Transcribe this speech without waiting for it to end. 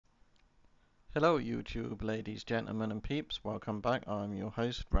Hello YouTube ladies, gentlemen and peeps, welcome back. I'm your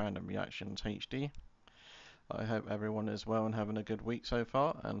host, Random Reactions HD. I hope everyone is well and having a good week so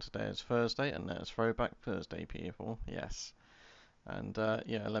far, and today is Thursday and it's Throwback Thursday, people, yes. And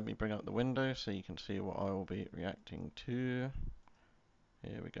yeah, let me bring up the window so you can see what I will be reacting to.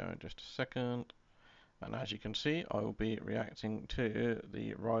 Here we go in just a second. And as you can see, I will be reacting to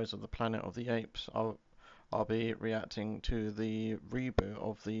the Rise of the Planet of the Apes. I'll be reacting to the reboot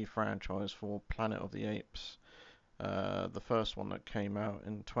of the franchise for Planet of the Apes. The first one that came out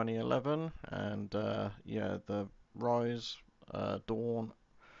in 2011, and yeah, the Rise, Dawn,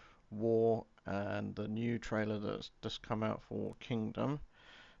 War, and the new trailer that's just come out for Kingdom.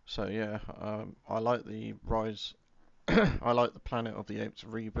 So yeah, I like the Rise, I like the Planet of the Apes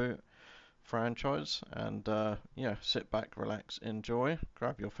reboot franchise, and yeah, sit back, relax, enjoy,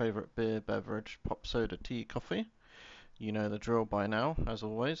 grab your favourite beer, beverage, pop soda, tea, coffee. You know the drill by now, as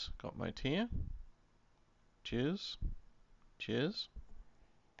always. Got my tea. Cheers. Cheers.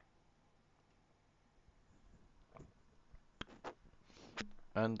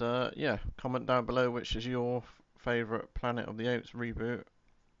 And yeah, comment down below which is your favourite Planet of the Apes reboot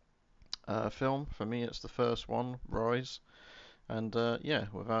film. For me, it's the first one, Rise. And yeah,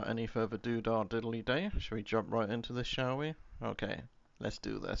 without any further doodah diddly day, shall we jump right into this, shall we? Okay, let's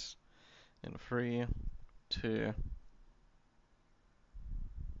do this. In 3, 2.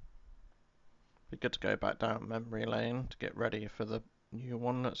 Be good to go back down memory lane to get ready for the new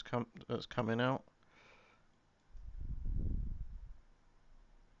one that's coming out.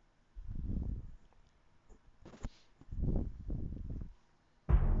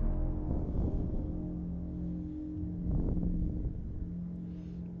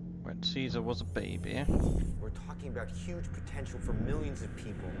 When Caesar was a baby. We're talking about huge potential for millions of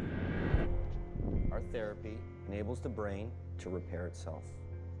people. Our therapy enables the brain to repair itself.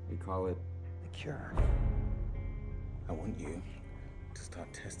 We call it the cure. I want you to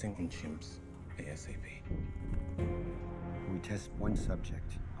start testing on chimps ASAP. We test one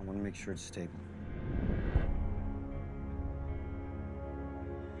subject. I want to make sure it's stable.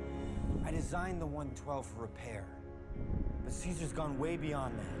 I designed the 112 for repair, but Caesar's gone way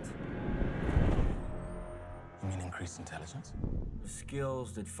beyond that. You mean increased intelligence?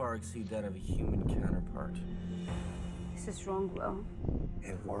 Skills that far exceed that of a human counterpart. This is wrong, Will.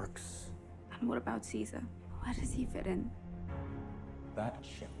 It works. And what about Caesar? Where does he fit in? That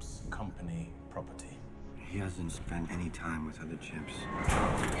chimp's company property. He hasn't spent any time with other chimps.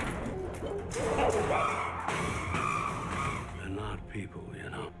 They're not people, you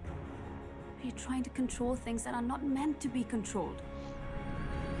know. Are you trying to control things that are not meant to be controlled?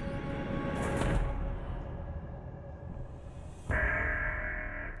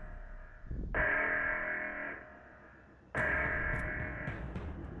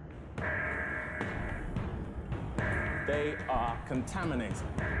 They are contaminated.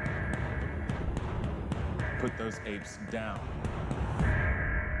 Put those apes down.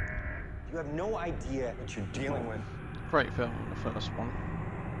 You have no idea what you're dealing with. Great film, the first one.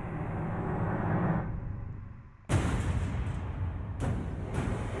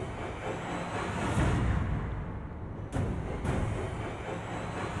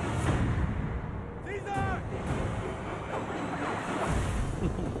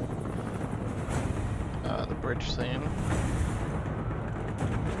 The bridge scene.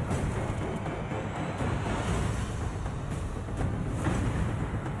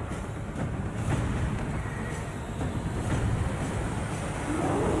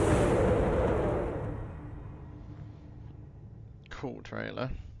 Cool trailer.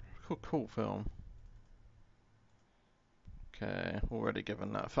 Cool film. Okay, already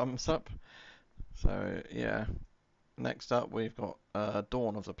given that thumbs up. So yeah, next up we've got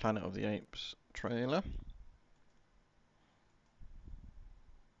Dawn of the Planet of the Apes trailer.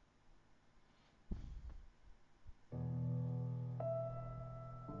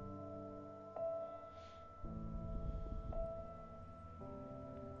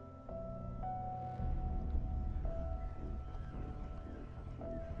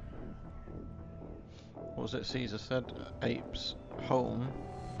 What was it Caesar said? Apes home.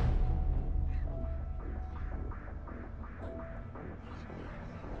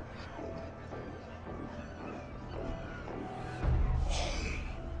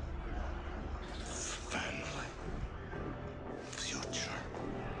 Family. Future.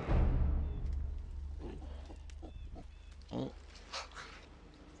 Oh.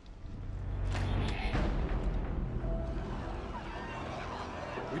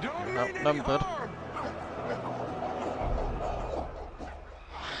 We don't mean Outnumbered.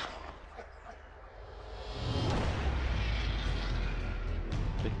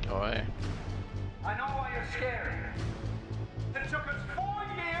 Big guy. I know why you're scared. It took us 4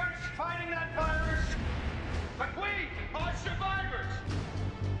 years fighting that virus, but we are survivors.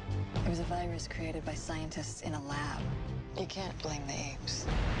 It was a virus created by scientists in a lab. You can't blame the apes.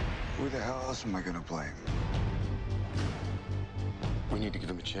 Who the hell else am I gonna blame? We need to give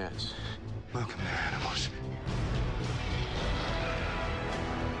him a chance. Welcome to animals.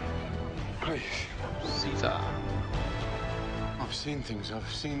 Please. Caesar. I've seen things.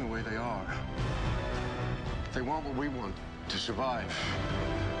 I've seen the way they are. They want what we want to survive.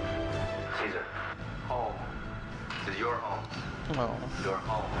 Caesar, home. This is your home. Oh. Your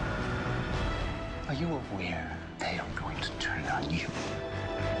home. Are you aware they are going to turn on you?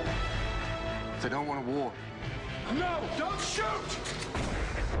 They don't want a war. No, don't shoot!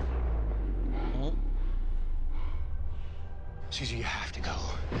 Caesar, you have to go.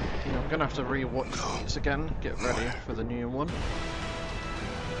 Yeah, I'm gonna have to re-watch this again. Get ready for the new one.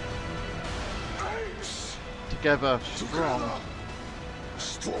 Apes! Together, strong.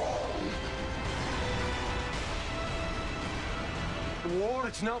 Strong. War,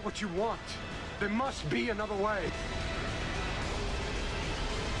 it's not what you want. There must be another way.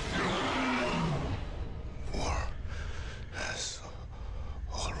 War has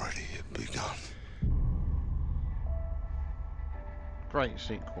already begun. Great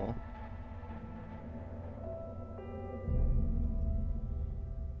sequel.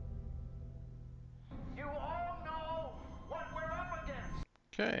 You all know what we're up against.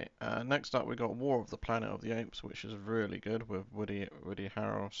 Okay, next up we got War of the Planet of the Apes, which is really good with Woody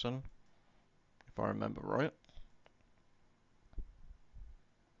Harrelson, if I remember right.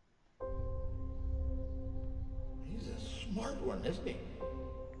 He's a smart one, isn't he?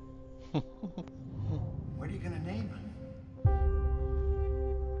 What are you gonna name him?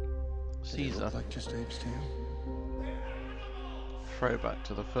 Caesar. Look like just apes to you? Throwback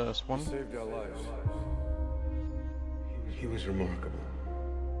to the first one. Saved our lives. He was remarkable.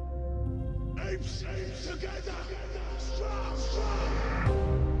 Apes together! Strong, strong!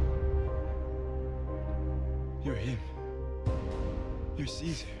 You're him. You're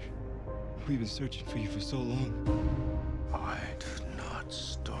Caesar. We've been searching for you for so long. I do not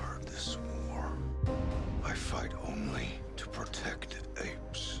start this war. I fight only to protect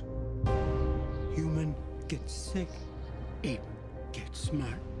apes. Human gets sick, ape gets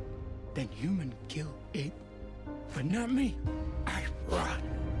smart. Then human kill ape. But not me. I run.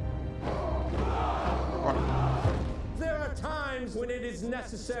 There are times when it is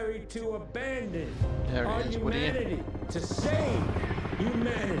necessary to abandon There our it is, Woody. humanity to save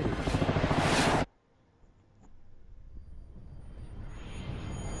humanity.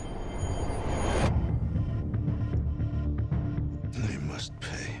 They must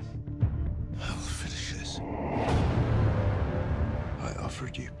pay. I'll finish this. I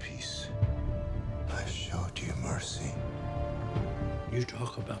offered you peace. I showed you mercy. You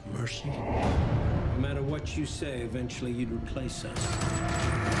talk about mercy? No matter what you say, eventually you'd replace us.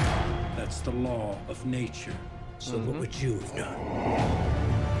 That's the law of nature. So what would you have done?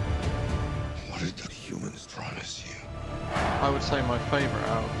 What did the humans promise you? I would say my favourite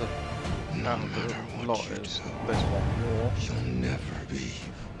out of the lot you is do, this one, War. You'll never be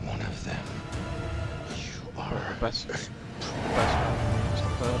one of them. You But are the best one is the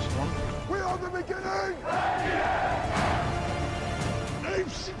first one. We are the beginning!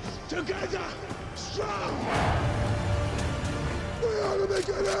 Apes together! Strong! We are the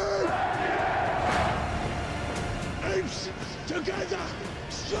beginning! Apes together!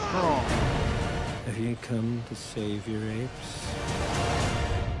 Strong! Have you come to save your apes?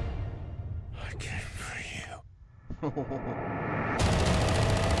 I came for you.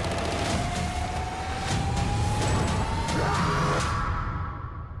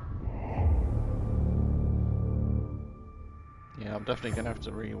 Yeah, I'm definitely going to have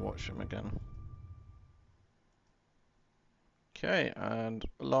to re-watch them again. Okay, and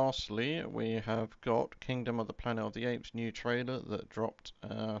lastly, we have got Kingdom of the Planet of the Apes new trailer that dropped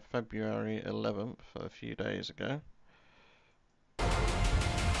February 11th, a few days ago.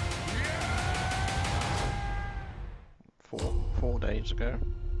 Four days ago.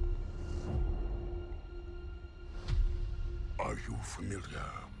 Are you familiar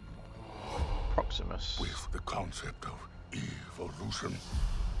Proximus. with the concept of evolution?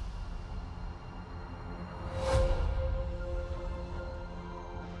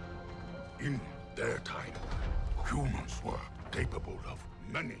 In their time, humans were capable of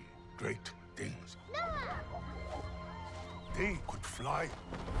many great things. They could fly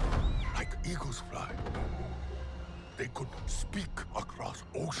like eagles fly. They could speak across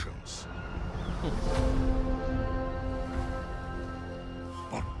oceans.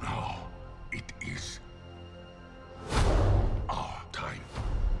 But now, it is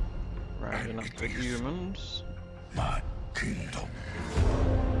the humans. My kingdom.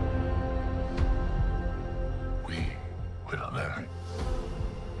 We will learn.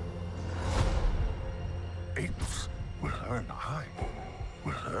 Apes will learn. I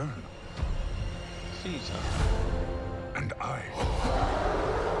will learn. Caesar. And I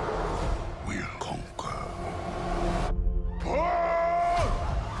will conquer.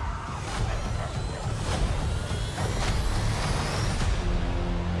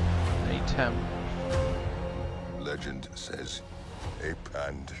 Legend says ape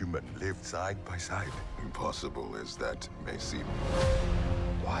and human lived side by side. Impossible as that may seem.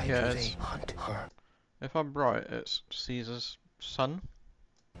 Why do they hunt her? If I'm right, it's Caesar's son.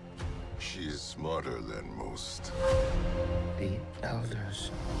 She's smarter than most. The elders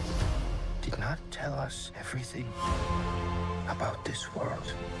did not tell us everything about this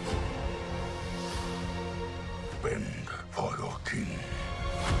world. Bend for your king.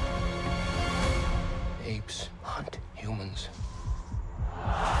 Apes hunt humans.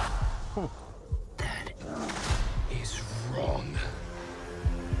 That is wrong.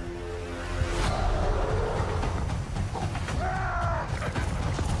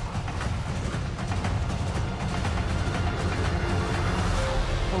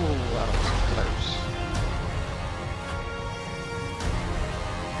 Oh, that was close.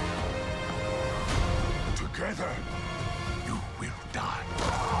 Together, you will die.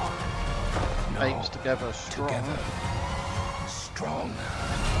 No. Apes together strong. Together, strong.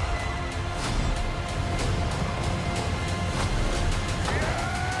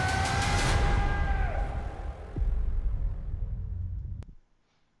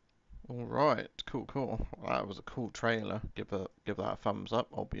 Alright, cool. That was a cool trailer. Give that a thumbs up,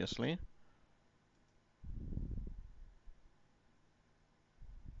 obviously.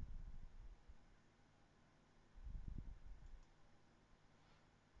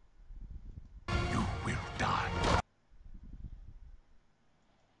 You will die.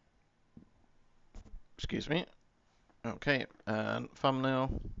 Excuse me. Okay, and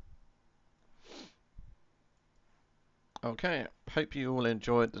thumbnail. Okay, hope you all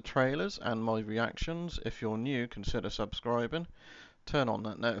enjoyed the trailers and my reactions. If you're new, consider subscribing. Turn on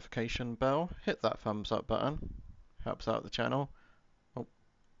that notification bell. Hit that thumbs up button. Helps out the channel. Oh,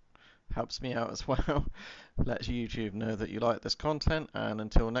 helps me out as well. Lets YouTube know that you like this content. And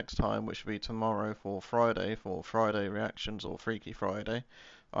until next time, which will be tomorrow for Friday reactions or Freaky Friday,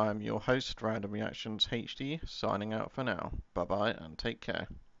 I'm your host, Random Reactions HD, signing out for now. Bye bye and take care.